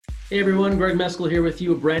Hey everyone, Greg Meskel here with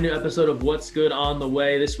you. A brand new episode of What's Good on the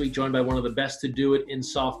way. This week joined by one of the best to do it in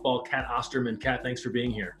softball, Kat Osterman. Kat, thanks for being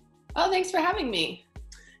here. Oh, thanks for having me.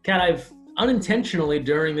 Kat, I've unintentionally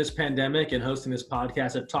during this pandemic and hosting this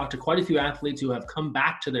podcast, I've talked to quite a few athletes who have come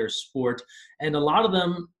back to their sport. And a lot of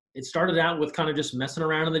them, it started out with kind of just messing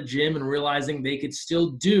around in the gym and realizing they could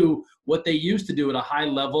still do what they used to do at a high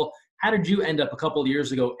level. How did you end up a couple of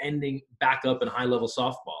years ago ending back up in high level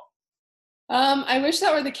softball? I wish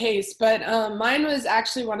that were the case, but mine was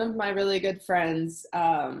actually one of my really good friends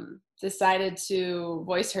decided to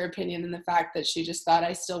voice her opinion in the fact that she just thought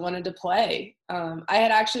I still wanted to play. I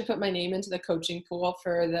had actually put my name into the coaching pool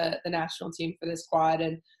for the national team for the squad,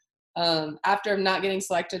 and after not getting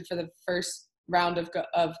selected for the first round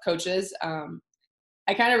of coaches,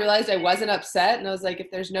 I kind of realized I wasn't upset, and I was like,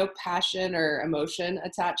 if there's no passion or emotion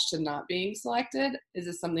attached to not being selected, is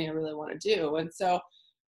this something I really want to do? And so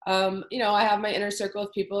I have my inner circle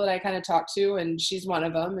of people that I kind of talk to, and she's one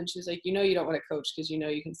of them. And she's like, you don't want to coach because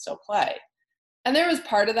you can still play. And there was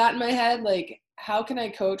part of that in my head, like, how can I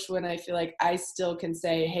coach when I feel like I still can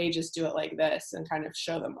say, hey, just do it like this and kind of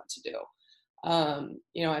show them what to do.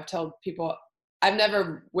 I've told people I've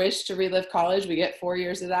never wished to relive college. We get 4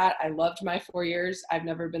 years of that. I loved my 4 years. I've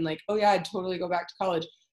never been like, oh yeah, I'd totally go back to college.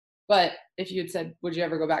 But if you had said, would you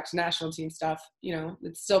ever go back to national team stuff?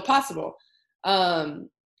 It's still possible.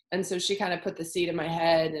 And so she kind of put the seed in my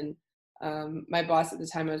head, and my boss at the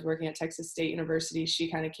time, I was working at Texas State University,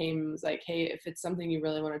 she kind of came and was like, hey, if it's something you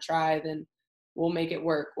really want to try, then we'll make it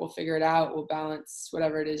work. We'll figure it out. We'll balance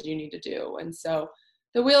whatever it is you need to do. And so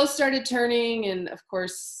the wheels started turning. And of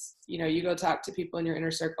course, you go talk to people in your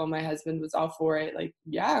inner circle. My husband was all for it. Like,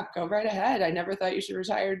 yeah, go right ahead. I never thought you should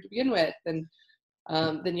retire to begin with. And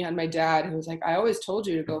then you had my dad who was like, I always told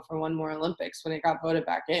you to go for one more Olympics when it got voted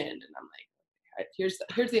back in. And I'm like, here's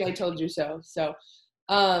the I told you so. So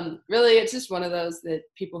really, it's just one of those that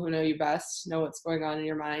people who know you best know what's going on in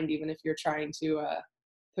your mind, even if you're trying to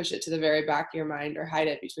push it to the very back of your mind or hide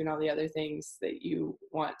it between all the other things that you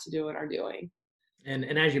want to do and are doing. And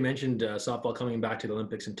as you mentioned, softball coming back to the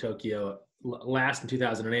Olympics in Tokyo last in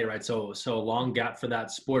 2008, right? So a long gap for that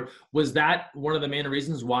sport. Was that one of the main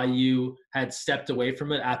reasons why you had stepped away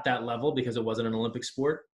from it at that level, because it wasn't an Olympic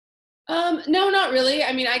sport? No, not really.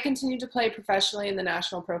 I mean, I continued to play professionally in the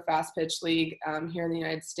National Pro Fast Pitch League here in the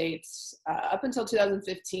United States up until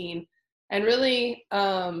 2015. And really,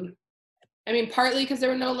 partly because there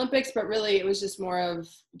were no Olympics, but really it was just more of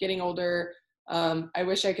getting older. I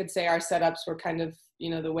wish I could say our setups were kind of,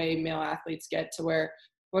 the way male athletes get, to where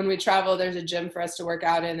when we travel, there's a gym for us to work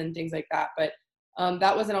out in and things like that. But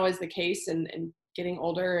that wasn't always the case. And getting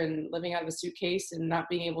older and living out of a suitcase and not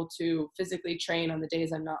being able to physically train on the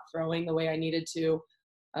days I'm not throwing the way I needed to,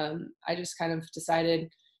 I just kind of decided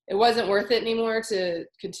it wasn't worth it anymore to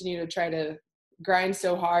continue to try to grind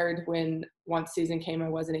so hard when once season came, I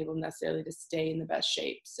wasn't able necessarily to stay in the best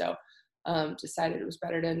shape. So decided it was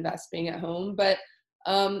better to invest being at home. But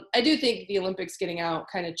I do think the Olympics getting out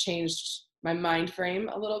kind of changed my mind frame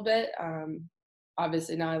a little bit.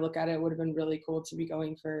 Obviously now I look at it, it would have been really cool to be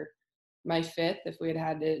going for my fifth if we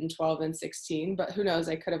had it in 12 and 16, but who knows,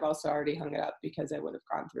 I could have also already hung it up because I would have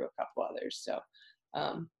gone through a couple others. So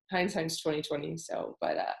hindsight's 2020. So,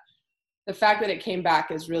 but the fact that it came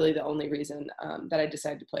back is really the only reason that I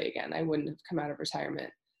decided to play again. I wouldn't have come out of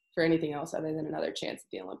retirement for anything else other than another chance at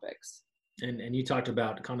the Olympics. And you talked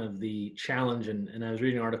about kind of the challenge, and I was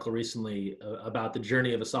reading an article recently about the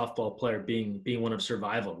journey of a softball player being one of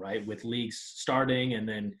survival, right? With leagues starting and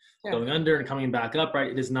then going under and coming back up, right?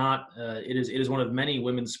 It is not. It is one of many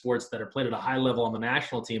women's sports that are played at a high level on the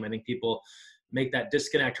national team. I think people make that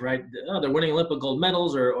disconnect, right? Oh, they're winning Olympic gold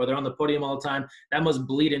medals or they're on the podium all the time. That must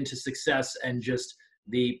bleed into success and just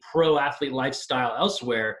the pro athlete lifestyle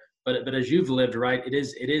elsewhere. But as you've lived, right, it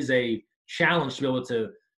is a challenge to be able to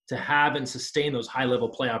have and sustain those high level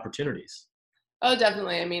play opportunities. Oh,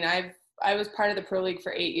 definitely. I mean, I was part of the pro league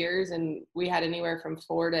for 8 years, and we had anywhere from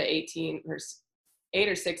 4 to 18 or 8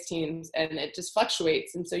 or 6 teams, and it just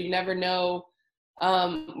fluctuates. And so you never know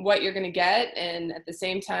what you're going to get. And at the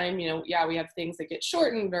same time, we have things that get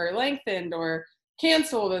shortened or lengthened or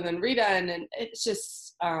canceled and then redone. And it's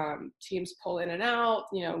just teams pull in and out.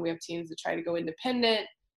 We have teams that try to go independent.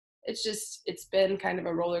 It's been kind of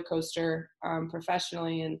a roller coaster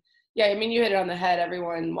professionally. And yeah, I mean, you hit it on the head.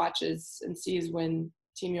 Everyone watches and sees when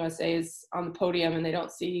Team USA is on the podium, and they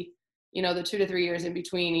don't see, the 2 to 3 years in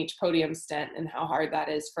between each podium stint and how hard that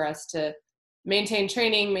is for us to maintain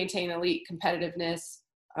training, maintain elite competitiveness,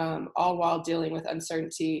 all while dealing with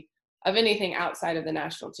uncertainty of anything outside of the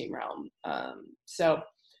national team realm. So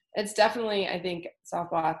it's definitely, I think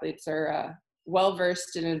softball athletes are well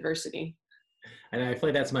versed in adversity. And I feel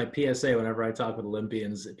like that's my PSA whenever I talk with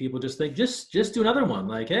Olympians. People just think, just do another one.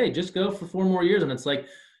 Like, hey, just go for 4 more years. And it's like,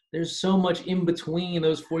 there's so much in between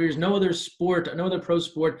those 4 years. No other sport, no other pro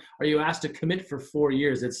sport are you asked to commit for 4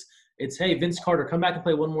 years. It's hey, Vince Carter, come back and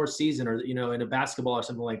play one more season, or in a basketball or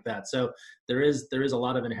something like that. So there is a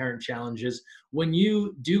lot of inherent challenges. When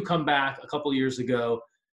you do come back a couple years ago,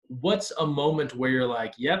 what's a moment where you're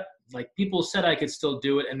like, yep, like people said I could still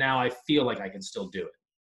do it, and now I feel like I can still do it?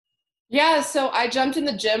 Yeah, so I jumped in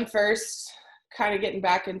the gym first, kind of getting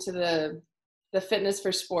back into the fitness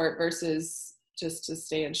for sport versus just to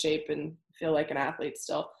stay in shape and feel like an athlete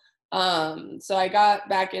still. So I got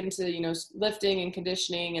back into, lifting and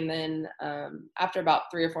conditioning. And then after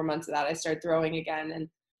about 3 or 4 months of that, I started throwing again. And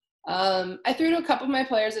I threw to a couple of my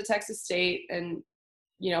players at Texas State and,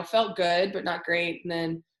 felt good, but not great. And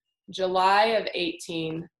then July of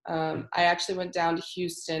 18, I actually went down to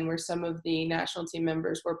Houston where some of the national team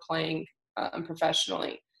members were playing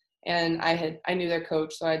professionally. And I knew their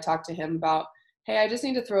coach, so I talked to him about, hey, I just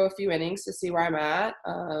need to throw a few innings to see where I'm at,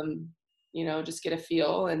 just get a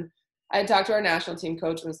feel. And I had talked to our national team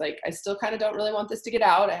coach and was like, I still kind of don't really want this to get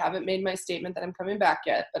out. I haven't made my statement that I'm coming back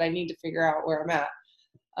yet, but I need to figure out where I'm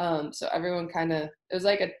at. So everyone it was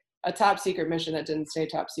like a top secret mission that didn't stay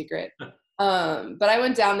top secret. But I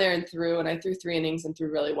went down there and I threw 3 innings and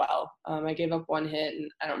threw really well. I gave up 1 hit,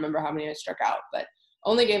 and I don't remember how many I struck out, but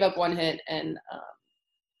only gave up 1 hit. And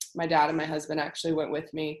my dad and my husband actually went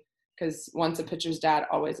with me because once a pitcher's dad,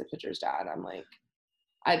 always a pitcher's dad. I'm like,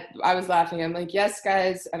 I was laughing. I'm like, yes,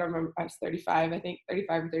 guys. I don't remember. I was 35, I think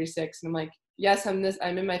 35 or 36. And I'm like, yes, I'm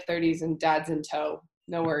in my 30s and dad's in tow.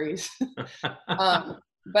 No worries.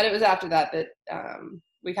 But it was after that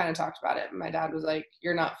we kind of talked about it. And my dad was like,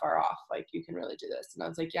 you're not far off. Like, you can really do this. And I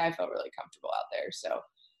was like, yeah, I felt really comfortable out there. So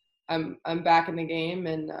I'm back in the game.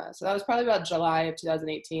 And so that was probably about July of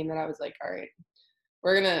 2018 that I was like, all right,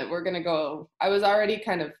 we're going to go. I was already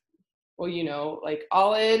kind of, like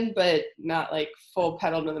all in, but not like full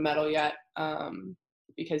pedal to the metal yet,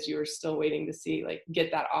 because you were still waiting to see, like,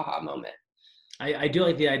 get that aha moment. I do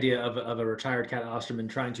like the idea of a retired Cat Osterman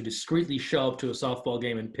trying to discreetly show up to a softball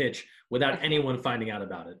game and pitch without anyone finding out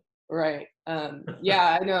about it. Right.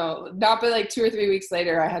 Yeah, I know. Not but like 2 or 3 weeks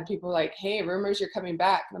later, I had people like, hey, rumors you're coming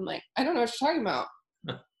back. And I'm like, I don't know what you're talking about.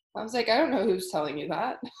 I was like, I don't know who's telling you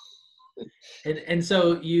that. And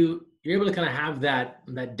so you're able to kind of have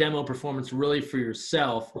that demo performance really for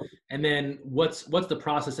yourself. And then what's the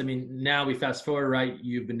process? I mean, now we fast forward, right?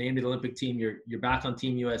 You've been named to the Olympic team. You're back on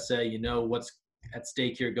Team USA. You know what's at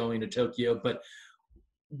stake here going to Tokyo. But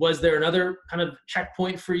was there another kind of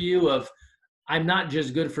checkpoint for you of, I'm not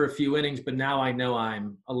just good for a few innings, but now I know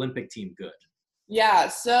I'm Olympic team good? Yeah.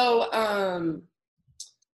 So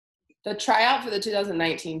the tryout for the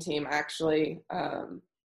 2019 team actually,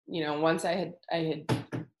 once I had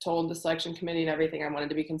told the selection committee and everything I wanted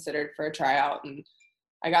to be considered for a tryout, and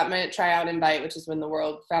I got my tryout invite, which is when the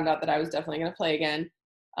world found out that I was definitely going to play again.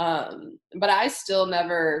 But I still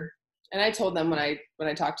never, and I told them when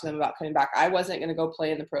I talked to them about coming back, I wasn't going to go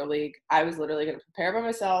play in the pro league. I was literally going to prepare by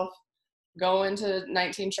myself, go into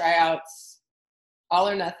 19 tryouts, all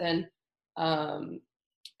or nothing. And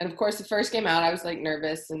of course, the first game out, I was like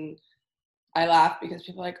nervous, and I laughed because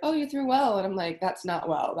people are like, oh, you threw well. And I'm like, that's not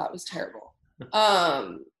well. That was terrible.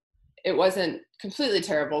 It wasn't completely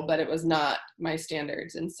terrible, but it was not my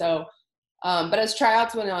standards. And so, but as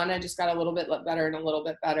tryouts went on, I just got a little bit better and a little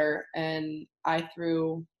bit better. And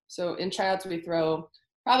so in tryouts, we throw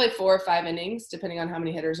probably 4 or 5 innings, depending on how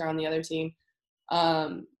many hitters are on the other team.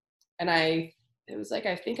 And I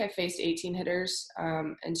think I faced 18 hitters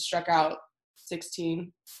and struck out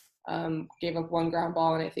 16, gave up 1 ground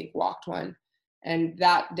ball, and I think walked 1. And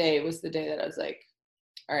that day was the day that I was like,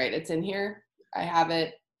 all right, it's in here. I have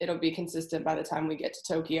it. It'll be consistent by the time we get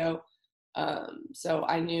to Tokyo. So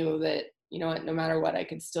I knew that, no matter what, I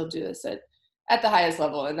could still do this at the highest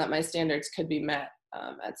level, and that my standards could be met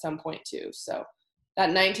at some point too. So that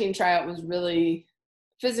 19 tryout was really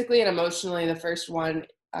physically and emotionally the first one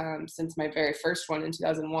since my very first one in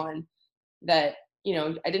 2001 that,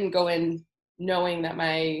 I didn't go in knowing that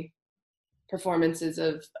my performances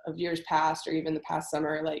of years past or even the past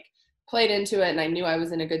summer, like, played into it, and I knew I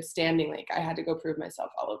was in a good standing. Like, I had to go prove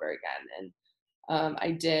myself all over again. And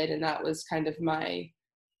I did. And that was kind of my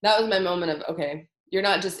moment of, okay, you're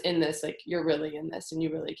not just in this, like, you're really in this and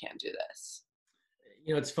you really can do this.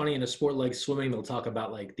 It's funny, in a sport like swimming, they'll talk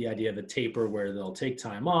about like the idea of a taper where they'll take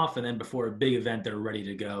time off, and then before a big event, they're ready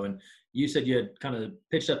to go. And you said you had kind of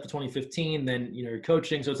pitched up to 2015, then, you're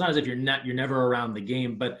coaching. So it's not as if you're never around the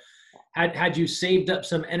game, but Had you saved up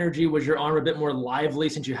some energy? Was your arm a bit more lively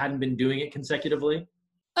since you hadn't been doing it consecutively?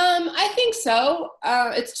 I think so.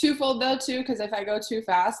 It's twofold though too, because if I go too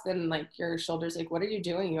fast, then like your shoulder's like, what are you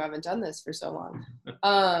doing? You haven't done this for so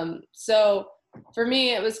long. So for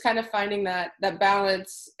me, it was kind of finding that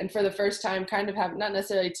balance, and for the first time, kind of have not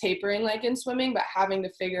necessarily tapering like in swimming, but having to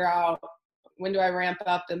figure out when do I ramp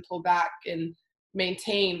up and pull back and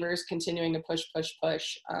maintain versus continuing to push.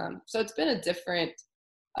 So it's been a different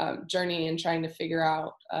journey in trying to figure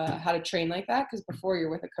out how to train like that, because before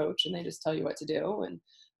you're with a coach and they just tell you what to do, and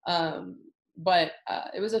but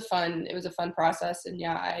it was a fun process. And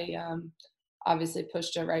yeah, I obviously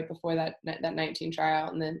pushed it right before that 19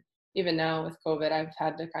 tryout, and then even now with COVID, I've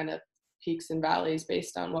had to kind of peaks and valleys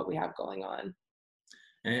based on what we have going on.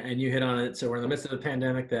 And you hit on it. So we're in the midst of a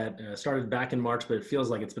pandemic that started back in March, but it feels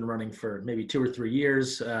like it's been running for maybe 2 or 3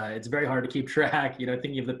 years. It's very hard to keep track.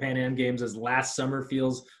 Thinking of the Pan Am Games as last summer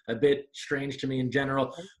feels a bit strange to me in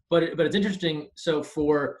general. But it's interesting. So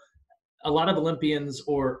for a lot of Olympians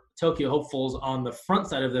or Tokyo hopefuls on the front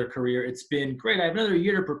side of their career, it's been great. I have another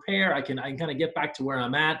year to prepare. I can kind of get back to where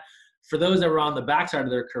I'm at. For those that were on the backside of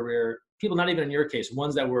their career, people not even in your case,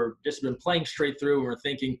 ones that were just been playing straight through and were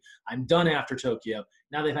thinking, I'm done after Tokyo.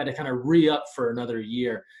 Now they've had to kind of re-up for another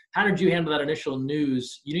year. How did you handle that initial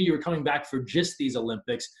news? You knew you were coming back for just these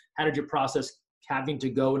Olympics. How did you process having to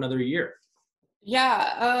go another year?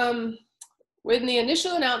 Yeah, when the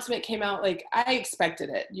initial announcement came out, like I expected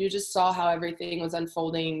it. You just saw how everything was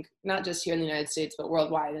unfolding, not just here in the United States, but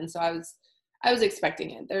worldwide. And so I was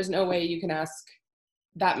expecting it. There's no way you can ask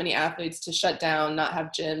that many athletes to shut down, not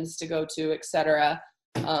have gyms to go to, etc.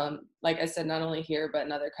 Like I said, not only here, but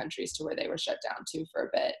in other countries to where they were shut down too for a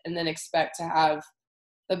bit, and then expect to have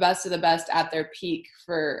the best of the best at their peak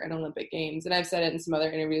for an Olympic Games. And I've said it in some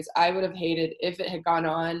other interviews, I would have hated if it had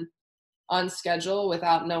gone on schedule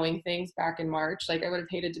without knowing things back in March. Like I would have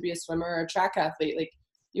hated to be a swimmer or a track athlete. Like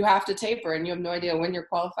you have to taper and you have no idea when your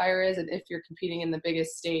qualifier is and if you're competing in the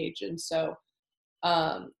biggest stage. And so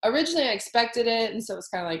originally I expected it. And so it's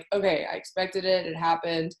kind of like, okay, I expected it. It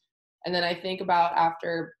happened. And then I think about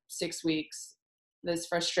after 6 weeks, this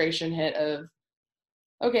frustration hit of,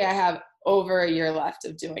 okay, I have over a year left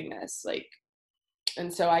of doing this. Like,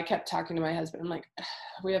 and so I kept talking to my husband. I'm like,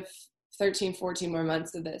 we have 13, 14 more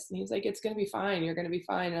months of this. And he's like, it's going to be fine. You're going to be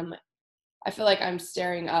fine. And I'm like, I feel like I'm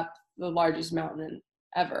staring up the largest mountain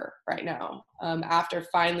ever right now. After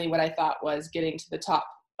finally what I thought was getting to the top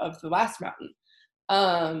of the last mountain.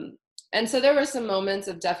 And so there were some moments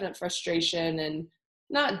of definite frustration and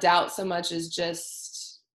not doubt so much as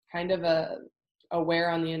just kind of aware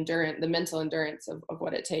on the mental endurance of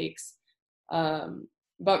what it takes.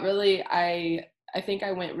 But really, I think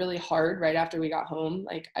I went really hard right after we got home.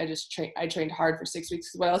 Like I trained hard for 6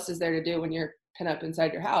 weeks. What else is there to do when you're pinned up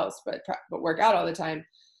inside your house, but work out all the time.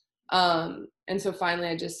 And so finally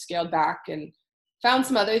I just scaled back and found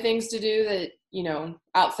some other things to do that,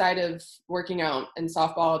 outside of working out and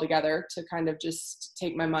softball together, to kind of just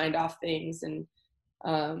take my mind off things and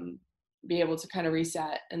be able to kind of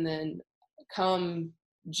reset. And then come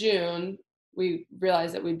June, we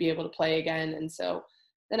realized that we'd be able to play again. And so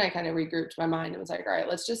then I kind of regrouped my mind and was like, all right,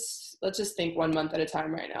 let's just think 1 month at a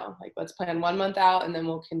time right now. Like, let's plan 1 month out and then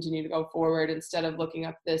we'll continue to go forward instead of looking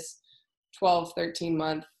up this 12, 13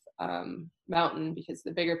 month mountain, because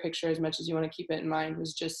the bigger picture, as much as you want to keep it in mind,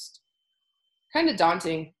 was just kind of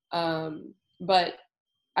daunting. But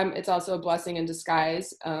it's also a blessing in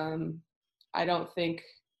disguise. I don't think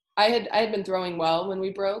I had been throwing well when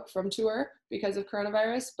we broke from tour because of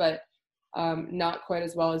coronavirus, but not quite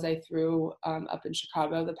as well as I threw up in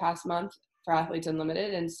Chicago the past month for Athletes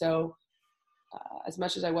Unlimited. And so as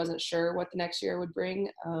much as I wasn't sure what the next year would bring,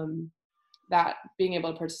 that being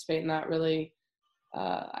able to participate in that really,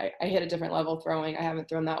 I hit a different level throwing. I haven't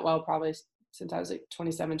thrown that well probably since I was like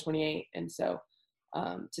 27, 28. And so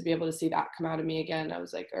to be able to see that come out of me again, I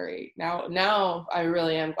was like, all right, now I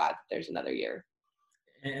really am glad that there's another year.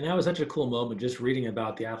 And that was such a cool moment, just reading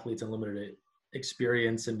about the Athletes Unlimited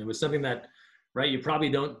experience. And it was something that, right, you probably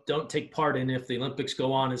don't take part in if the Olympics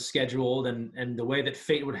go on as scheduled and the way that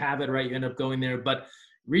fate would have it, right, you end up going there. But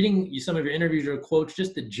reading some of your interviews or quotes,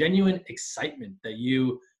 just the genuine excitement that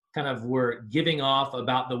you kind of were giving off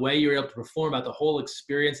about the way you were able to perform, about the whole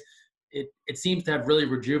experience, it seems to have really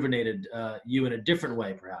rejuvenated you in a different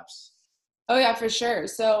way, perhaps. Oh yeah, for sure.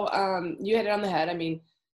 So you hit it on the head. I mean,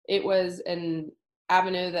 it was an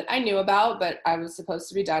avenue that I knew about, but I was supposed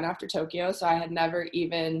to be done after Tokyo. So I never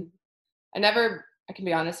even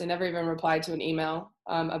replied to an email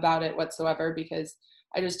about it whatsoever, because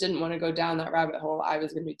I just didn't want to go down that rabbit hole. I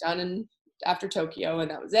was going to be done after Tokyo,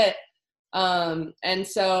 and that was it. And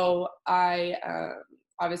so I,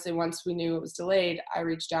 obviously once we knew it was delayed, I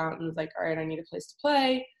reached out and was like, all right, I need a place to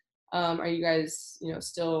play. Are you guys,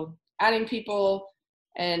 still adding people?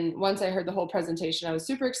 And once I heard the whole presentation, I was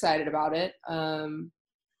super excited about it.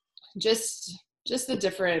 Just the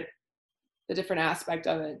different aspect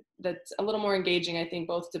of it that's a little more engaging, I think,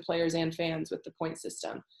 both to players and fans with the point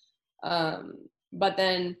system. But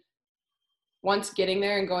then once getting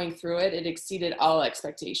there and going through it, it exceeded all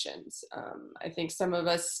expectations. I think some of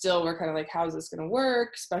us still were kind of like, how's this going to work,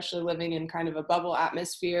 especially living in kind of a bubble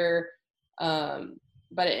atmosphere.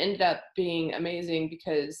 But it ended up being amazing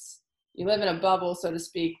because you live in a bubble, so to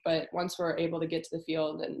speak, but once we're able to get to the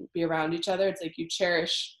field and be around each other, it's like you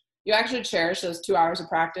actually cherish those 2 hours of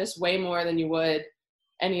practice way more than you would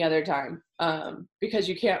any other time, because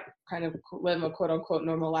you can't kind of live a quote unquote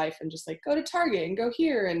normal life and just like go to Target and go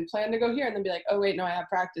here and plan to go here and then be like, oh wait, no, I have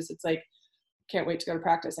practice. It's like, can't wait to go to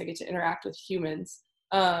practice. I get to interact with humans.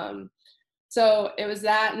 So it was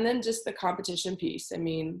that. And then just the competition piece. I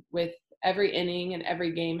mean, with every inning and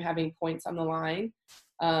every game having points on the line,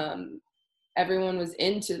 everyone was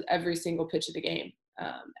into every single pitch of the game.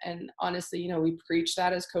 And honestly, we preach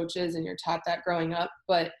that as coaches and you're taught that growing up,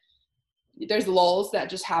 but there's lulls that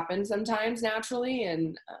just happen sometimes naturally.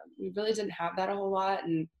 And we really didn't have that a whole lot.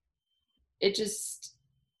 And it just,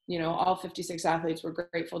 all 56 athletes were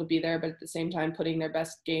grateful to be there, but at the same time, putting their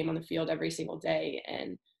best game on the field every single day.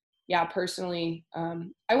 And yeah, personally,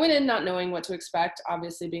 I went in not knowing what to expect,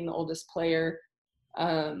 obviously being the oldest player,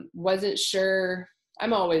 wasn't sure.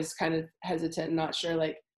 I'm always kind of hesitant and not sure,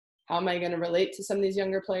 like, how am I going to relate to some of these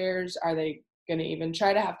younger players? Are they going to even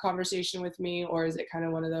try to have conversation with me? Or is it kind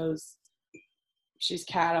of one of those, she's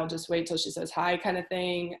Kat, I'll just wait till she says hi kind of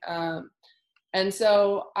thing. And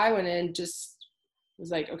so I went in, just was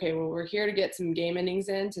like, okay, well, we're here to get some game innings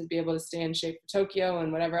in to be able to stay in shape for Tokyo,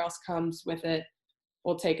 and whatever else comes with it,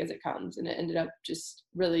 we'll take as it comes. And it ended up just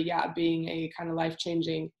really, being a kind of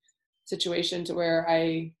life-changing situation to where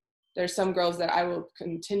there's some girls that I will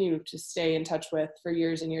continue to stay in touch with for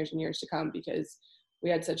years and years and years to come, because we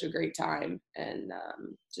had such a great time and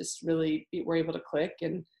just really were able to click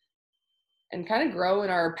and kind of grow in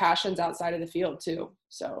our passions outside of the field too.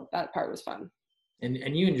 So that part was fun.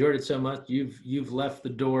 And you enjoyed it so much, you've left the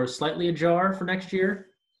door slightly ajar for next year?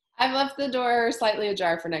 I've left the door slightly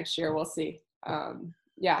ajar for next year. We'll see. I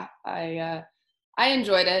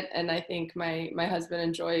enjoyed it. And I think my husband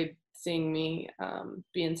enjoyed seeing me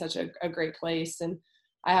be in such a great place. And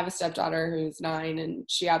I have a stepdaughter who's 9 and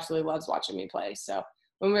she absolutely loves watching me play. So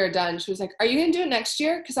when we were done, she was like, are you going to do it next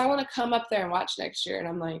year? Because I want to come up there and watch next year. And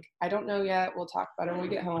I'm like, I don't know yet. We'll talk about it when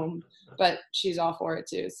we get home. But she's all for it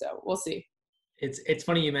too. So we'll see. It's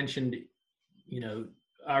funny you mentioned,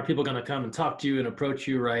 are people going to come and talk to you and approach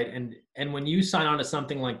you, right? And when you sign on to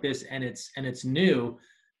something like this and it's new,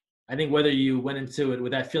 I think whether you went into it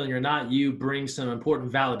with that feeling or not, you bring some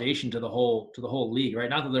important validation to the whole league, right?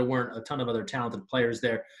 Not that there weren't a ton of other talented players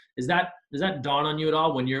there. Does that dawn on you at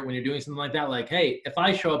all when you're doing something like that? Like, hey, if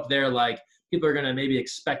I show up there, like, people are going to maybe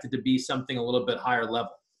expect it to be something a little bit higher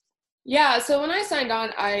level. Yeah. So when I signed on,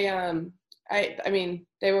 I mean,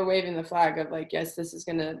 they were waving the flag of like, yes, this is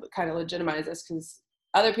going to kind of legitimize us, because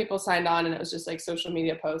other people signed on and it was just like social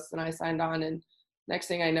media posts, and I signed on, and next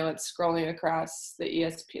thing I know, it's scrolling across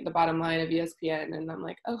the bottom line of ESPN, and I'm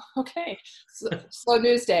like, oh, okay, slow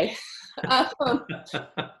news day. And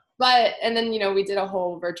then we did a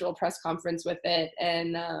whole virtual press conference with it,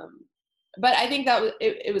 and but I think that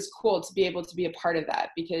it was cool to be able to be a part of that,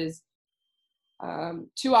 because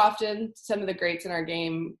too often some of the greats in our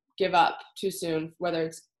game give up too soon, whether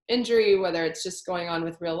it's injury, whether it's just going on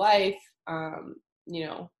with real life.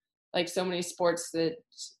 Like so many sports that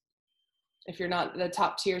if you're not the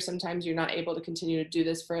top tier, sometimes you're not able to continue to do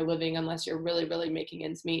this for a living unless you're really, really making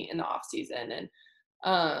ends meet in the off season.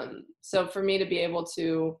 And so for me to be able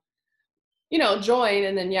to, join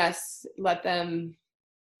and then, yes, let them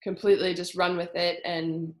completely just run with it.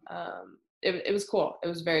 And it was cool. It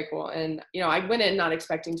was very cool. And, I went in not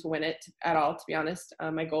expecting to win it at all, to be honest.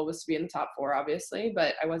 My goal was to be in the top 4, obviously,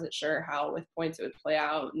 but I wasn't sure how with points it would play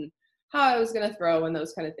out and how I was going to throw and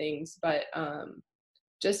those kind of things. But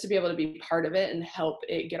just to be able to be part of it and help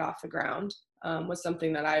it get off the ground was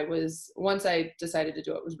something that once I decided to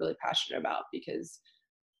do it, was really passionate about, because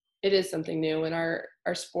it is something new, and our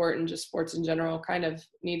sport and just sports in general kind of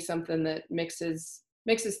needs something that mixes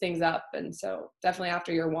things up. And so definitely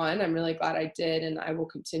after year 1, I'm really glad I did, and I will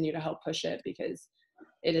continue to help push it, because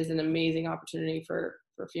it is an amazing opportunity for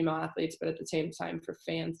female athletes, but at the same time for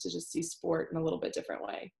fans to just see sport in a little bit different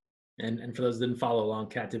way. And for those that didn't follow along,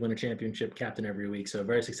 Kat did win a championship, captain every week. So a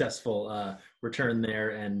very successful return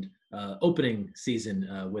there and opening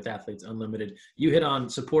season with Athletes Unlimited. You hit on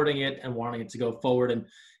supporting it and wanting it to go forward. And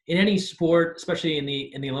in any sport, especially in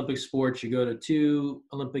the Olympic sports, you go to 2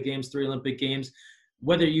 Olympic Games, 3 Olympic Games.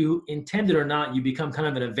 Whether you intend it or not, you become kind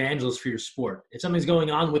of an evangelist for your sport. If something's going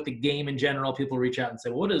on with the game in general, people reach out and say,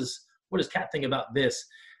 well, what does Kat think about this?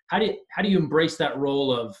 How do you embrace that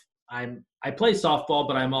role of I play softball,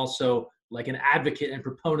 but I'm also like an advocate and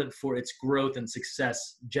proponent for its growth and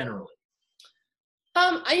success generally?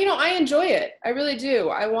 I enjoy it. I really do.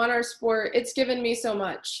 I want our sport. It's given me so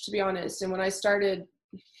much, to be honest. And when I started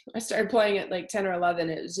playing at like 10 or 11.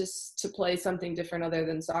 It was just to play something different other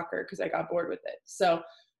than soccer because I got bored with it. So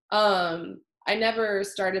I never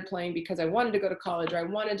started playing because I wanted to go to college or I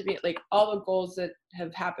wanted to be like all the goals that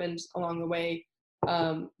have happened along the way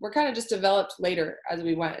were kind of just developed later as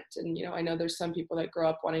we went. And, I know there's some people that grow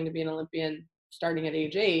up wanting to be an Olympian starting at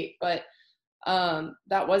age 8, but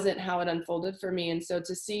that wasn't how it unfolded for me. And so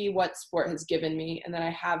to see what sport has given me and that I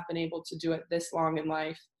have been able to do it this long in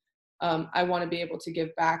life, I want to be able to give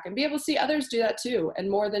back and be able to see others do that too. And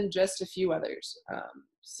more than just a few others,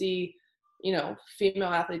 see, female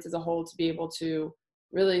athletes as a whole to be able to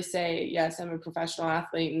really say, yes, I'm a professional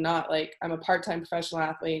athlete, and not like I'm a part-time professional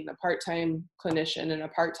athlete and a part-time clinician and a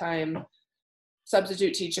part-time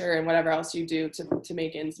substitute teacher and whatever else you do to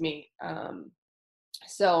make ends meet.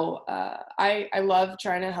 So I love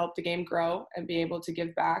trying to help the game grow and be able to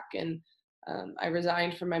give back. And I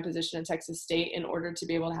resigned from my position at Texas State in order to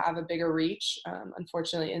be able to have a bigger reach.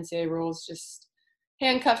 Unfortunately, NCAA rules just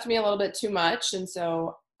handcuffed me a little bit too much. And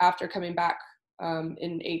so after coming back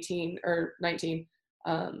in 18 or 19,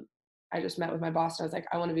 I just met with my boss and I was like,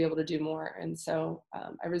 I want to be able to do more. And so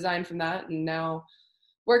I resigned from that and now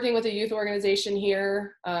working with a youth organization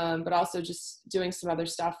here, but also just doing some other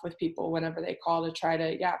stuff with people whenever they call to try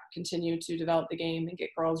to, continue to develop the game and get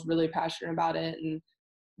girls really passionate about it. And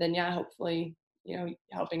then, hopefully,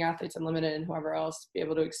 helping Athletes Unlimited and whoever else be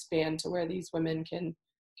able to expand to where these women can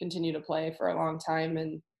continue to play for a long time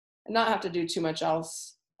and not have to do too much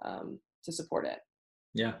else to support it.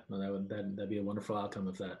 Yeah, well, that'd be a wonderful outcome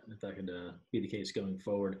if that could be the case going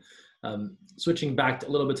forward. Switching back a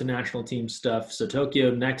little bit to national team stuff. So Tokyo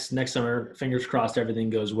next summer, fingers crossed, everything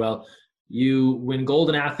goes well. You win gold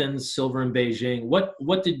in Athens, silver in Beijing.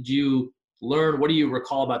 What did you learn? What do you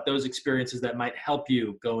recall about those experiences that might help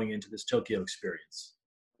you going into this Tokyo experience?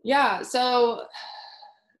 Yeah, so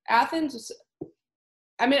Athens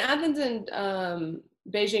and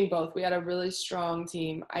Beijing both, we had a really strong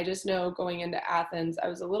team. I just know going into Athens, I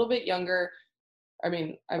was a little bit younger. I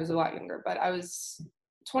mean, I was a lot younger, but I was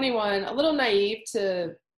 21, a little naive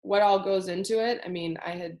to what all goes into it. I mean,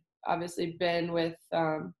 I had obviously been with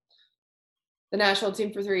the national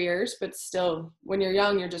team for 3 years, but still, when you're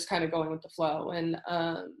young, you're just kind of going with the flow. And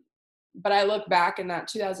but I look back, and that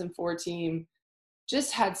 2004 team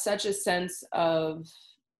just had such a sense of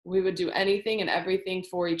we would do anything and everything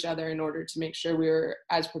for each other in order to make sure we were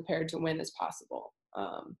as prepared to win as possible.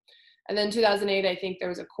 And then 2008, I think there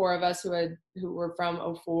was a core of us who were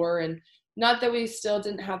from 04, and not that we still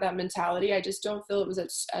didn't have that mentality. I just don't feel it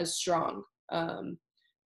was as strong.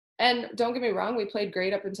 And don't get me wrong, we played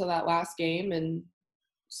great up until that last game, and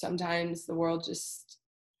sometimes the world just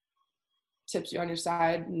tips you on your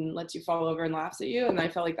side and lets you fall over and laughs at you. And I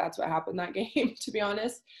felt like that's what happened that game, to be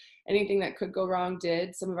honest. Anything that could go wrong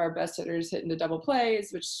did. Some of our best hitters hit into double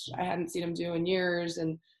plays, which I hadn't seen them do in years,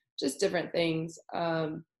 and just different things.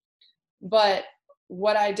 But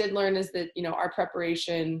what I did learn is that, our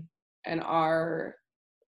preparation and our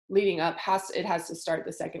leading up has to start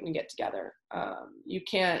the second we get together. You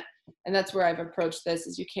can't, and that's where I've approached this,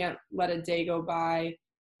 is you can't let a day go by,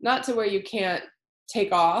 not to where you can't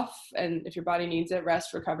take off, and if your body needs it,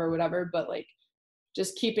 rest, recover, whatever, but like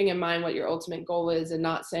just keeping in mind what your ultimate goal is and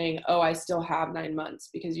not saying, oh, I still have 9 months,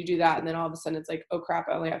 because you do that and then all of a sudden it's like, oh crap,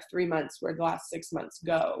 I only have 3 months where the last 6 months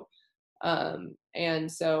go. And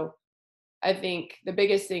so I think the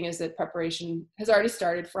biggest thing is that preparation has already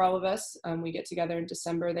started for all of us. We get together in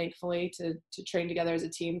December, thankfully, to train together as a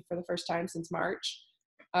team for the first time since March.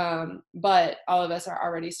 But all of us are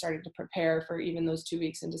already starting to prepare for even those 2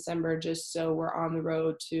 weeks in December, just so we're on the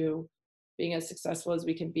road to being as successful as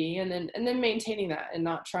we can be, and then maintaining that and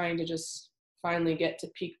not trying to just finally get to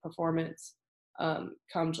peak performance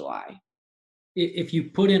come July. If you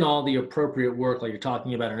put in all the appropriate work like you're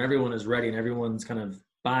talking about, and everyone is ready and everyone's kind of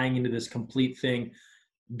buying into this complete thing,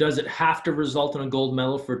 does it have to result in a gold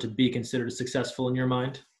medal for it to be considered successful in your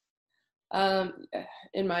mind?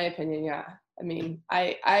 In my opinion, yeah. I mean,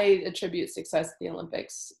 I attribute success at the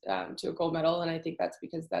Olympics to a gold medal, and I think that's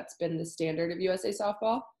because that's been the standard of USA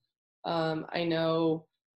softball. I know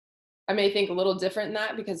I may think a little different in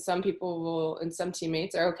that because some people will, and some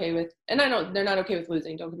teammates are okay with, and they're not okay with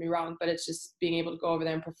losing, don't get me wrong, but it's just being able to go over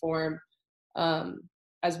there and perform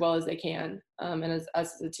as well as they can. And as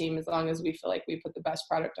us as a team, as long as we feel like we put the best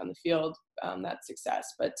product on the field, that's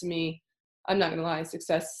success. But to me, I'm not going to lie,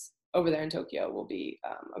 success over there in Tokyo will be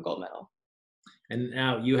a gold medal. And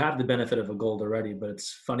now you have the benefit of a gold already, but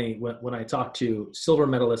it's funny when I talk to silver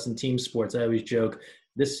medalists in team sports, I always joke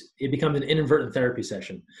it becomes an inadvertent therapy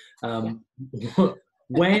session.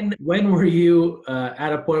 When were you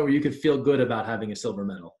at a point where you could feel good about having a silver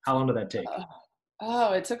medal? How long did that take?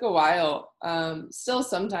 It took a while. Still,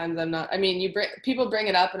 sometimes I'm not. I mean, people bring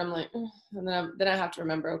it up, and I'm like, and then I have to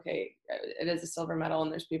remember, okay, it is a silver medal,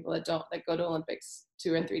 and there's people that go to Olympics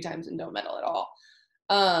 2 or 3 times and don't medal at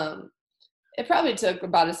all. It probably took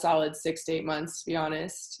about a solid 6 to 8 months, to be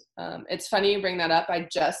honest. It's funny you bring that up. I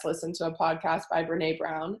just listened to a podcast by Brene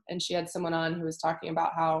Brown, and she had someone on who was talking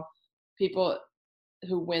about how people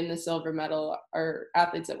who win the silver medal, or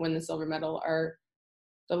athletes that win the silver medal, are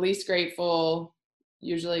the least grateful,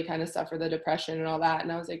 usually kind of suffer the depression and all that.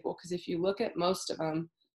 And I was like, well, because if you look at most of them,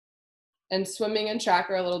 and swimming and track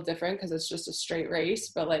are a little different because it's just a straight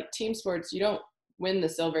race, but like team sports, you don't win the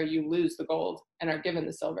silver, you lose the gold and are given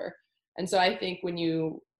the silver. And so I think when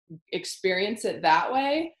you experience it that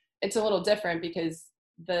way, it's a little different because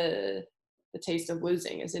the taste of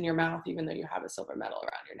losing is in your mouth, even though you have a silver medal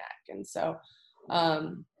around your neck. And so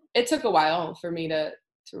it took a while for me to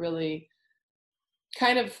really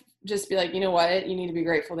kind of just be like, you know what, you need to be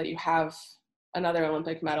grateful that you have another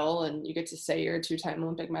Olympic medal and you get to say you're a 2-time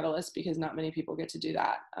Olympic medalist, because not many people get to do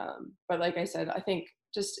that. But like I said, I think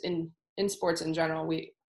just in sports in general,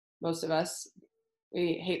 most of us,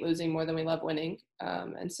 we hate losing more than we love winning.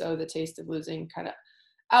 And so the taste of losing kind of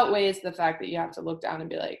outweighs the fact that you have to look down and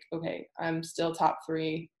be like, okay, I'm still top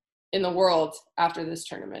 3 in the world after this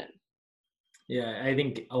tournament. Yeah, I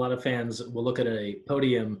think a lot of fans will look at a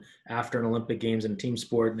podium after an Olympic Games in team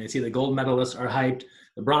sport, and they see the gold medalists are hyped.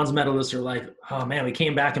 The bronze medalists are like, oh man, we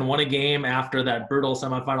came back and won a game after that brutal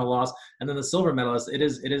semifinal loss. And then the silver medalists, it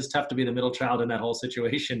is tough to be the middle child in that whole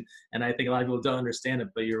situation. And I think a lot of people don't understand it,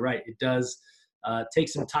 but you're right. It does take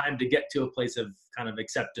some time to get to a place of kind of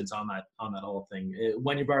acceptance on that whole thing.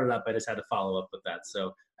 When you brought it up, I just had to follow up with that.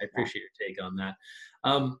 So I appreciate your take on that.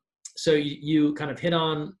 So you kind of hit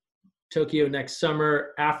on Tokyo next summer.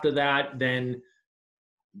 After that, then,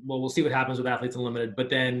 well, we'll see what happens with Athletes Unlimited. But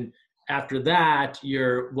then after that,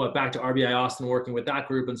 you're back to RBI Austin, working with that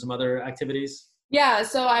group and some other activities? Yeah,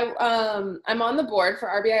 so I'm on the board for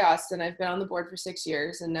RBI Austin. I've been on the board for 6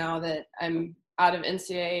 years, and now that I'm out of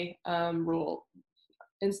NCAA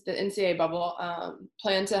the NCAA bubble,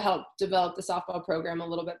 plan to help develop the softball program a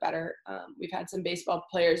little bit better. We've had some baseball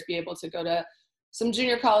players be able to go to some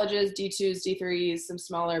junior colleges, D2s, D3s, some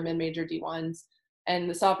smaller mid-major D1s, and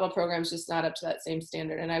the softball program is just not up to that same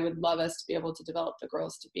standard. And I would love us to be able to develop the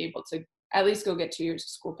girls to be able to at least go get 2 years of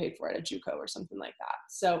school paid for at a JUCO or something like that.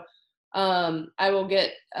 So I will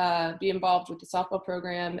be involved with the softball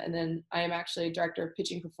program, and then I am actually director of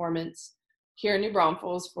pitching performance here in New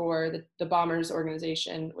Braunfels for the Bombers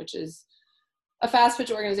organization, which is a fast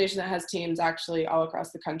pitch organization that has teams actually all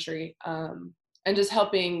across the country, and just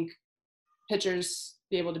helping pitchers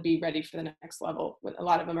be able to be ready for the next level. A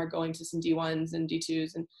lot of them are going to some D1s and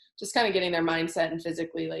D2s, and just kind of getting their mindset and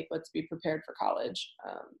physically, like, let's be prepared for college.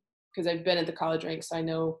 Because I've been at the college ranks, so I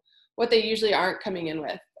know what they usually aren't coming in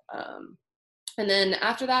with. And then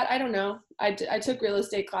after that, I don't know. I took real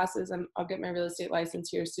estate classes. I'll get my real estate license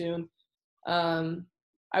here soon.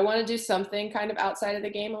 I want to do something kind of outside of the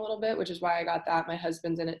game a little bit, which is why I got that. My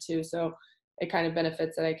husband's in it too, so it kind of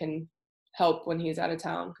benefits that I can help when he's out of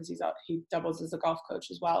town, because he doubles as a golf coach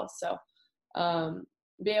as well. So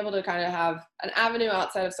be able to kind of have an avenue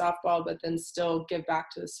outside of softball, but then still give back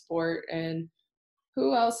to the sport. And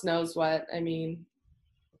who else knows what? I mean,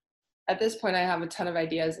 at this point, I have a ton of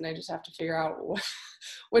ideas, and I just have to figure out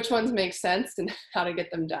which ones make sense and how to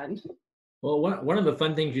get them done. Well, one of the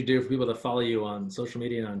fun things you do for people to follow you on social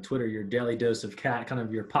media and on Twitter, your daily dose of cat, kind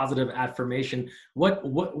of your positive affirmation.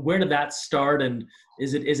 Where did that start, and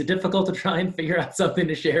is it difficult to try and figure out something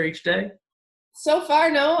to share each day? So far,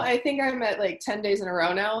 no. I think I'm at like 10 days in a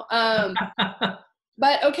row now.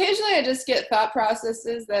 But occasionally, I just get thought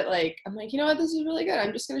processes that, like, I'm like, you know what, this is really good.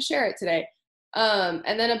 I'm just going to share it today.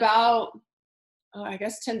 And then about, I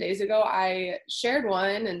guess 10 days ago, I shared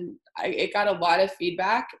one, and it got a lot of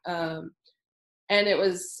feedback. And it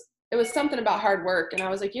was something about hard work. And I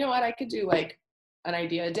was like, you know what, I could do like an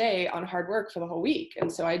idea a day on hard work for the whole week.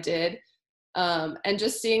 And so I did. And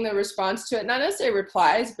just seeing the response to it, not necessarily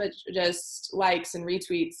replies, but just likes and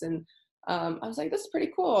retweets. And I was like, this is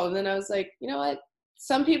pretty cool. And then I was like, you know what?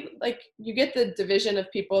 Some people, like, you get the division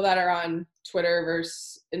of people that are on Twitter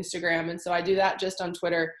versus Instagram. And so I do that just on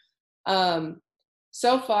Twitter.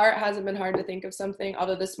 So far, it hasn't been hard to think of something,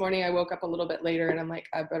 although this morning I woke up a little bit later and I'm like,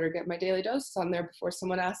 I better get my daily doses on there before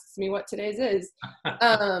someone asks me what today's is.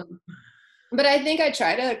 But I think I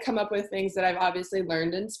try to come up with things that I've obviously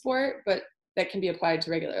learned in sport, but that can be applied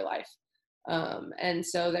to regular life. And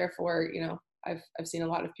so therefore, you know, I've seen a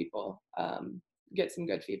lot of people get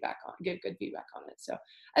good feedback on it. So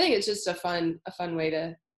I think it's just a fun way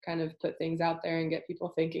to kind of put things out there and get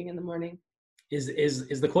people thinking in the morning. Is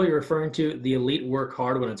the quote you're referring to, the elite work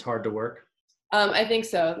hard when it's hard to work? I think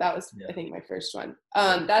so. That was, I think, my first one.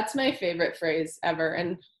 That's my favorite phrase ever.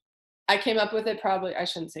 And I came up with it I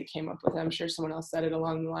shouldn't say came up with it. I'm sure someone else said it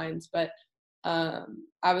along the lines, but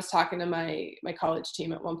I was talking to my college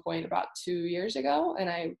team at one point about 2 years ago. And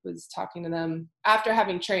I was talking to them after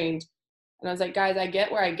having trained. And I was like, guys, I get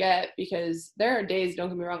where I get, because there are days, don't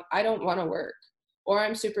get me wrong, I don't want to work, or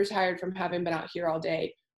I'm super tired from having been out here all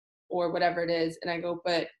day, or whatever it is. And I go,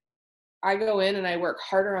 but I go in and I work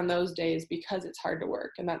harder on those days because it's hard to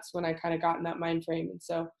work. And that's when I kind of got in that mind frame. And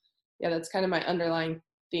so, yeah, that's kind of my underlying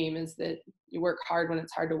theme, is that you work hard when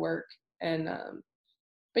it's hard to work. And,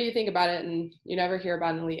 but you think about it and you never hear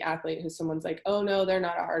about an elite athlete who someone's like, oh no, they're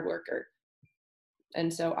not a hard worker.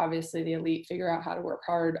 And so obviously the elite figure out how to work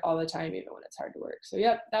hard all the time, even when it's hard to work. So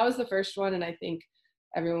yep, that was the first one. And I think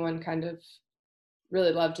everyone kind of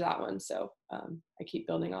really loved that one. So I keep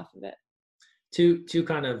building off of it. Two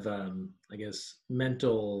kind of, I guess,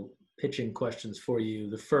 mental pitching questions for you.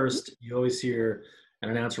 The first, you always hear an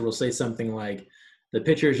announcer will say something like, the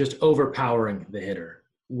pitcher is just overpowering the hitter.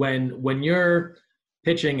 When you're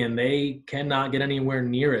pitching and they cannot get anywhere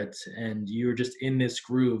near it and you're just in this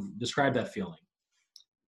groove, describe that feeling.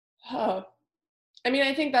 Oh, I mean,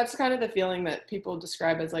 I think that's kind of the feeling that people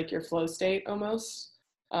describe as like your flow state almost.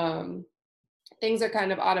 Things are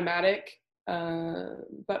kind of automatic.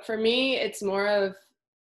 But for me, it's more of,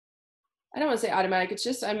 I don't want to say automatic. It's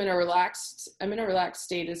just, I'm in a relaxed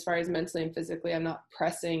state as far as mentally and physically. I'm not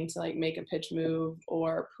pressing to like make a pitch move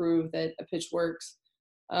or prove that a pitch works.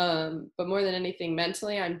 But more than anything,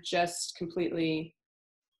 mentally, I'm just completely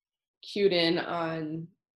cued in on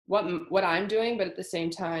what I'm doing, but at the same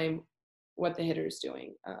time, what the hitter is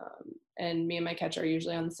doing. And me and my catcher are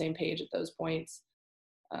usually on the same page at those points.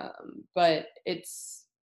 But it's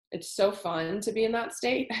so fun to be in that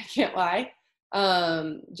state. I can't lie.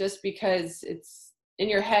 Just because it's in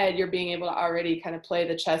your head, you're being able to already kind of play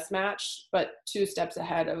the chess match, but 2 steps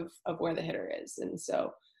ahead of where the hitter is. And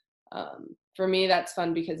so, for me, that's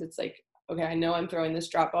fun because it's like, okay, I know I'm throwing this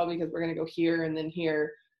drop ball because we're going to go here and then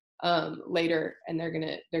here, later. And they're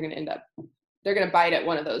going to bite at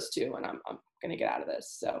one of those 2 and I'm going to get out of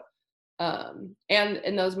this. So, and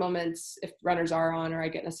in those moments, if runners are on or I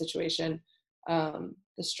get in a situation,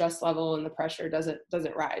 the stress level and the pressure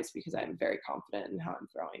doesn't rise because I'm very confident in how I'm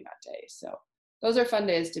throwing that day. So those are fun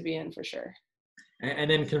days to be in for sure.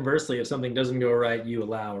 And then conversely, if something doesn't go right, you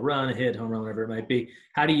allow a run, a hit, home run, whatever it might be.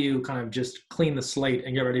 How do you kind of just clean the slate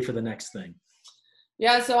and get ready for the next thing?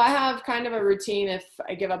 Yeah, so I have kind of a routine. If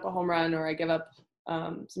I give up a home run or I give up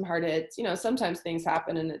some hard hits, you know, sometimes things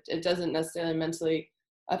happen and it doesn't necessarily mentally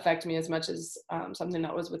affect me as much as something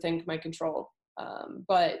that was within my control.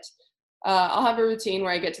 But I'll have a routine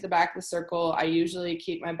where I get to the back of the circle. I usually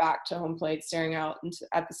keep my back to home plate, staring out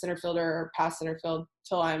at the center fielder or past center field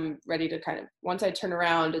till I'm ready to kind of, once I turn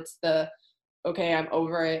around, it's okay, I'm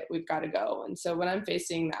over it, we've got to go. And so when I'm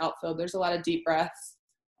facing the outfield, there's a lot of deep breaths,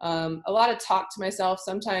 a lot of talk to myself.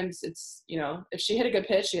 Sometimes it's, you know, if she hit a good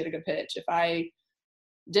pitch, she hit a good pitch. If I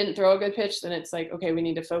didn't throw a good pitch, then it's like, okay, we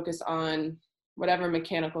need to focus on whatever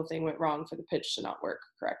mechanical thing went wrong for the pitch to not work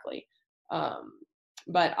correctly.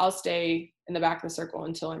 But I'll stay in the back of the circle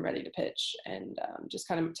until I'm ready to pitch and just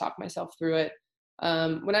kind of talk myself through it.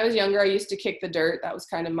 When I was younger, I used to kick the dirt. That was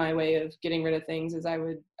kind of my way of getting rid of things, is I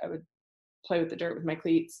would play with the dirt with my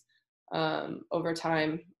cleats. Over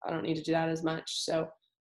time, I don't need to do that as much. So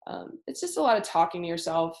it's just a lot of talking to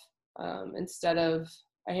yourself instead of,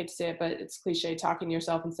 I hate to say it, but it's cliche, talking to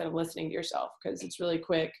yourself instead of listening to yourself, because it's really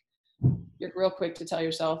quick. You're real quick to tell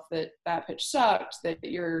yourself that pitch sucked, that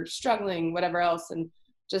you're struggling, whatever else. And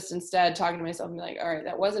just instead talking to myself and be like, all right,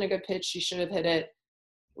 that wasn't a good pitch. She should have hit it.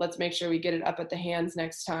 Let's make sure we get it up at the hands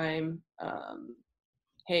next time.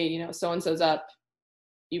 Hey, you know, so-and-so's up.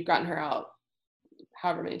 You've gotten her out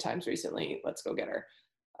however many times recently. Let's go get her.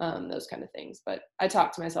 Those kind of things. But I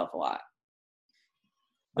talk to myself a lot.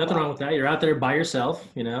 Nothing wrong with that. You're out there by yourself,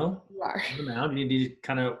 you know, You are. on the mound. You need to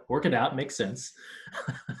kind of work it out. Makes sense.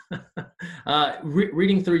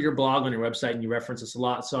 Reading through your blog on your website, and you reference this a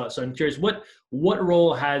lot. So I'm curious, what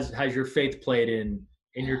role has your faith played in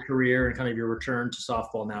your career and kind of your return to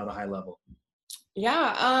softball now at a high level?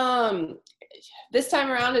 Yeah. This time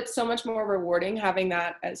around, it's so much more rewarding having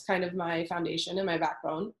that as kind of my foundation and my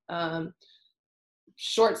backbone.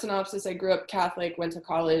 Short synopsis, I grew up Catholic, went to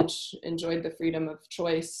college, enjoyed the freedom of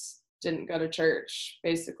choice, didn't go to church,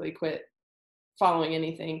 basically quit following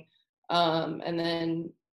anything. And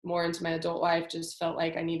then more into my adult life, just felt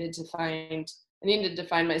like I needed to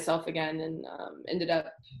find myself again, and ended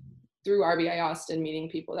up through RBI Austin meeting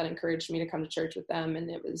people that encouraged me to come to church with them. And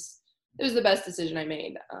it was the best decision I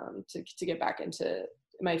made, to get back into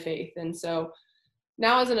my faith. And so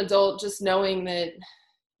now as an adult, just knowing that,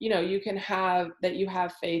 you know, you have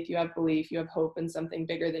faith, you have belief, you have hope in something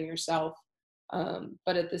bigger than yourself.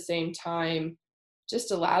 But at the same time, just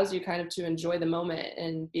allows you kind of to enjoy the moment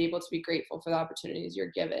and be able to be grateful for the opportunities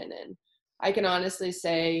you're given. And I can honestly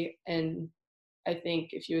say, and I think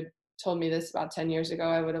if you had told me this about 10 years ago,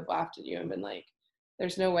 I would have laughed at you and been like,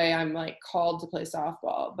 there's no way I'm like called to play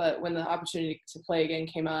softball. But when the opportunity to play again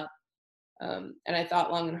came up, and I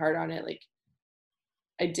thought long and hard on it, like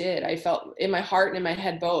I did. I felt in my heart and in my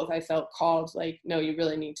head both, I felt called, like, no, you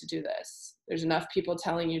really need to do this. There's enough people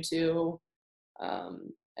telling you to.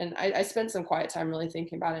 And I spent some quiet time really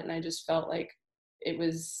thinking about it. And I just felt like it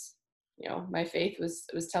was, you know, my faith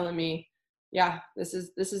was telling me, yeah, this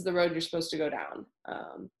is the road you're supposed to go down.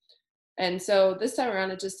 And so this time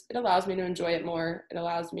around, it allows me to enjoy it more. It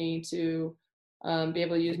allows me to be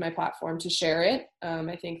able to use my platform to share it.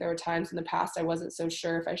 I think there were times in the past I wasn't so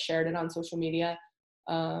sure if I shared it on social media,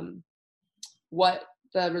 what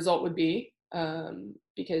the result would be,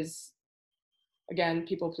 because again,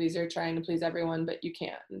 people pleaser, trying to please everyone, but you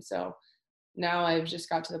can't. And so now I've just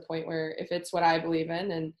got to the point where if it's what I believe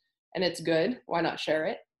in and it's good, why not share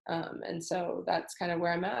it? And so that's kind of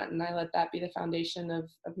where I'm at. And I let that be the foundation of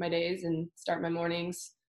my days, and start my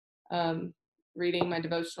mornings reading my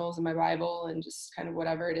devotionals and my Bible, and just kind of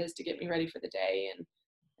whatever it is to get me ready for the day,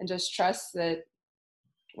 and just trust that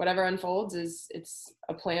whatever unfolds it's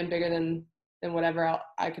a plan bigger than whatever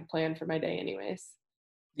I could plan for my day anyways.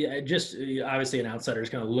 Yeah, just obviously an outsider is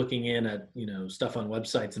kind of looking in at, you know, stuff on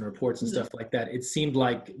websites and reports and stuff like that. It seemed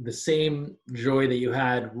like the same joy that you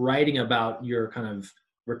had writing about your kind of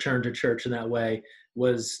return to church in that way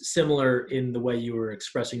was similar in the way you were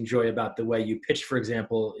expressing joy about the way you pitched, for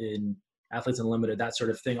example, in Athletes Unlimited, that sort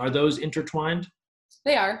of thing. Are those intertwined?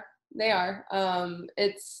 They are. They're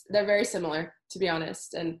very similar, to be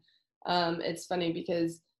honest. And it's funny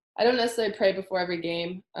because I don't necessarily pray before every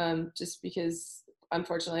game, just because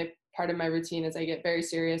unfortunately part of my routine is I get very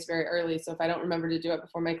serious very early. So if I don't remember to do it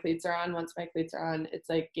before my cleats are on, once my cleats are on, it's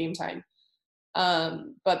like game time.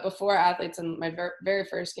 But before Athletes, and my very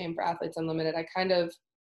first game for Athletes Unlimited, I kind of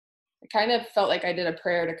felt like I did a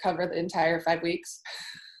prayer to cover the entire 5 weeks.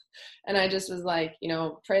 And I just was like, you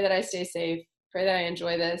know, pray that I stay safe, pray that I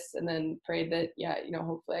enjoy this, and then pray that, yeah, you know,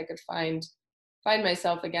 hopefully I could find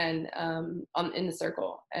myself again in the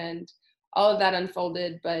circle. And all of that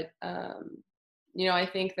unfolded. But you know, I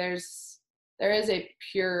think there is a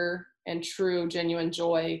pure and true, genuine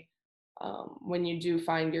joy when you do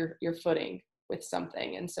find your footing with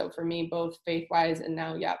something. And so for me, both faith-wise and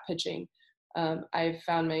now, pitching, I've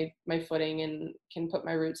found my footing and can put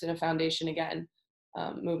my roots in a foundation again,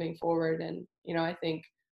 moving forward. And, you know, I think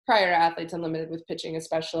prior to Athletes Unlimited, with pitching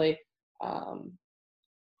especially,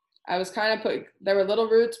 I was kind of there were little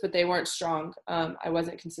roots, but they weren't strong. I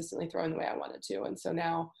wasn't consistently throwing the way I wanted to. And so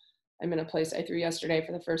now I'm in a place. I threw yesterday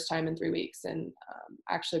for the first time in 3 weeks, and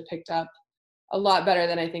actually picked up a lot better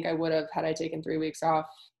than I think I would have had I taken 3 weeks off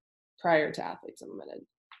prior to Athletes Unlimited.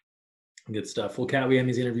 Good stuff. Well, Kat, we end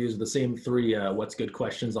these interviews with the same three what's good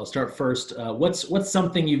questions. I'll start first. What's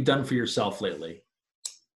something you've done for yourself lately?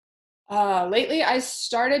 Lately, I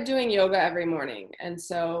started doing yoga every morning. And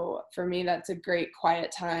so for me, that's a great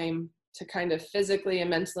quiet time to kind of physically and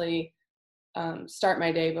mentally start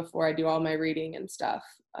my day before I do all my reading and stuff.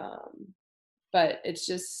 But it's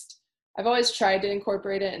just, I've always tried to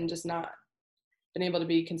incorporate it and just not been able to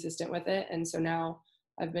be consistent with it. And so now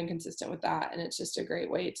I've been consistent with that. And it's just a great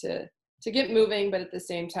way to get moving, but at the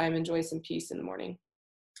same time, enjoy some peace in the morning.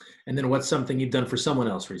 And then what's something you've done for someone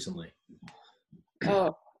else recently?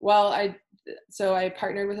 Oh, well, I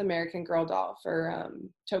partnered with American Girl Doll for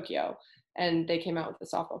Tokyo, and they came out with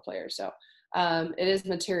a softball player. So it is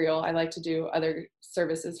material. I like to do other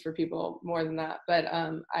services for people more than that. But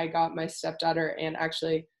I got my stepdaughter and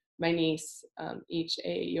actually my niece each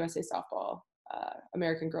a USA softball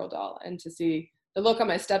American Girl doll. And to see the look on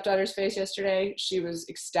my stepdaughter's face yesterday, she was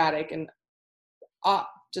ecstatic and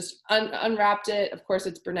just unwrapped it. Of course,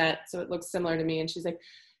 it's brunette, so it looks similar to me. And she's like,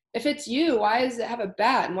 if it's you, why does it have a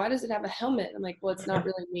bat? And why does it have a helmet? I'm like, well, it's not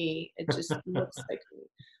really me. It just looks like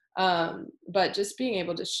me. But just being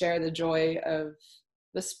able to share the joy of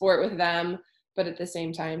the sport with them, but at the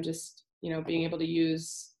same time, just, being able to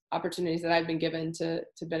use opportunities that I've been given to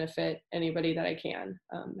benefit anybody that I can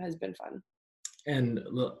has been fun. And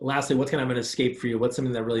lastly, what's kind of an escape for you? What's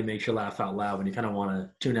something that really makes you laugh out loud when you kind of want to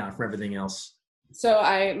tune out from everything else? So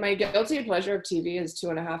my guilty pleasure of TV is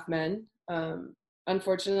 2.5 Men.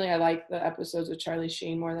 Unfortunately, I like the episodes with Charlie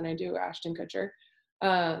Sheen more than I do Ashton Kutcher.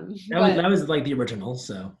 That was like the original,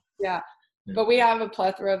 so. Yeah. But we have a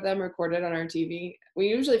plethora of them recorded on our TV. We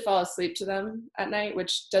usually fall asleep to them at night,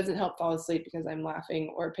 which doesn't help fall asleep because I'm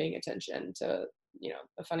laughing or paying attention to,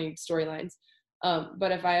 the funny storylines.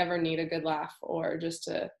 But if I ever need a good laugh or just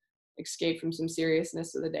to escape from some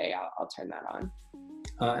seriousness of the day, I'll turn that on.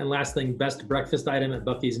 And last thing, best breakfast item at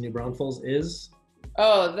Buc-ee's in New Braunfels is?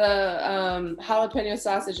 Oh, the jalapeno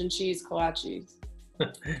sausage and cheese kolaches.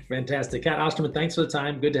 Fantastic. Kat Osterman, thanks for the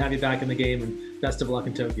time. Good to have you back in the game, and best of luck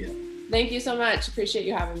in Tokyo. Thank you so much. Appreciate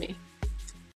you having me.